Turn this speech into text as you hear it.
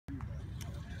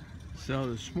So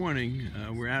this morning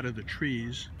we're out of the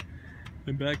trees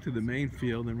and back to the main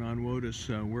field, and Ron Wotus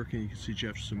working. You can see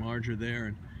Jeff Samardzija there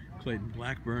and Clayton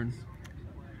Blackburn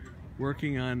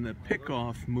working on the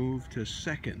pickoff move to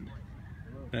second,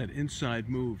 that inside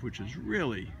move, which is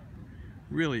really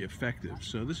effective.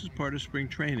 So this is part of spring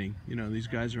training. You know, these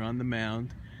guys are on the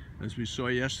mound, as we saw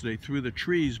yesterday, through the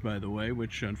trees, by the way,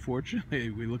 which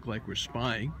unfortunately we look like we're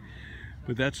spying,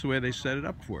 but that's the way they set it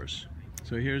up for us.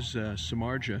 So here's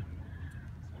Samardzija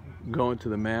going to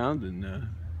the mound, and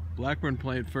Blackburn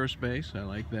playing first base. I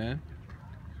like that.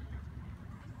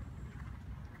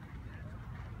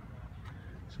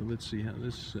 So let's see how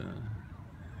this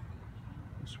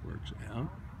works out.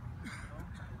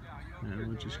 And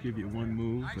we'll just give you one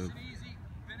move of.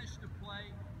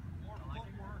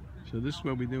 So this is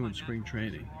what we do in spring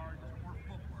training.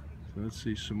 So let's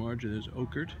see, Samardzija, there's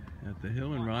Okert at the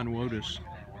hill, and Ron Wotus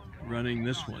running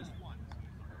this one.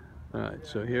 All right,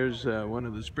 so here's one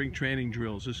of the spring training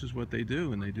drills. This is what they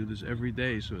do, and they do this every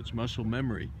day, so it's muscle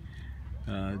memory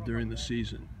during the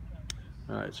season.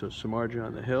 All right, so Samardzija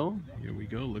on the hill. Here we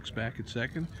go, looks back at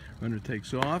second. Runner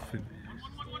takes off, and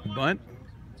bunt,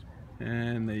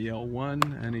 and they yell one,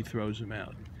 and he throws him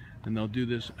out. And they'll do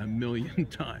this a million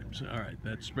times. All right,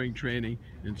 that's spring training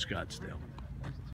in Scottsdale.